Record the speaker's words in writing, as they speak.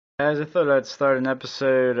Guys, I thought I'd start an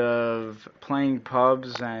episode of playing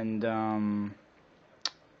pubs and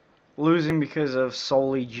losing because of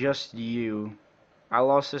solely just you. I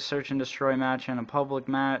lost this search and destroy match and a public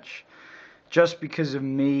match just because of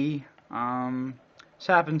me. This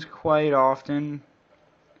happens quite often.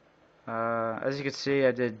 As you can see,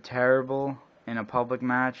 I did terrible in a public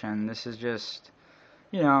match, and this is just,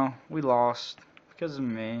 we lost because of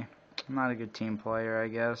me. I'm not a good team player, I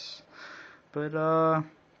guess. But,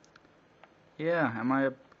 yeah, am I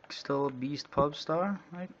still a beast pub star?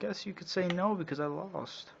 I guess you could say no because I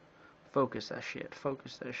lost. Focus that shit.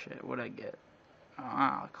 Focus that shit. What'd I get?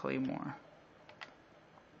 Claymore.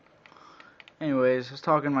 Anyways, I was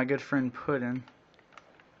talking to my good friend Puddin.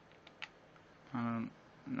 No,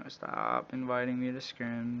 stop inviting me to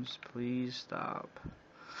scrims. Please stop.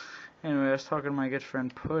 Anyway, I was talking to my good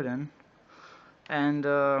friend Puddin. And,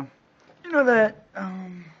 you know that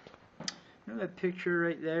picture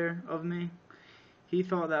right there of me? He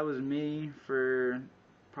thought that was me for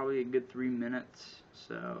probably a good 3 minutes,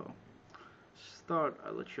 so just thought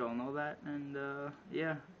I'd let y'all know that. And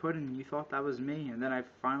yeah, Puddin, you thought that was me, and then I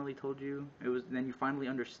finally told you it was. Then you finally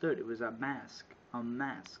understood it was a mask. A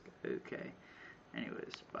mask. Okay.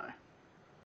 Anyways, bye.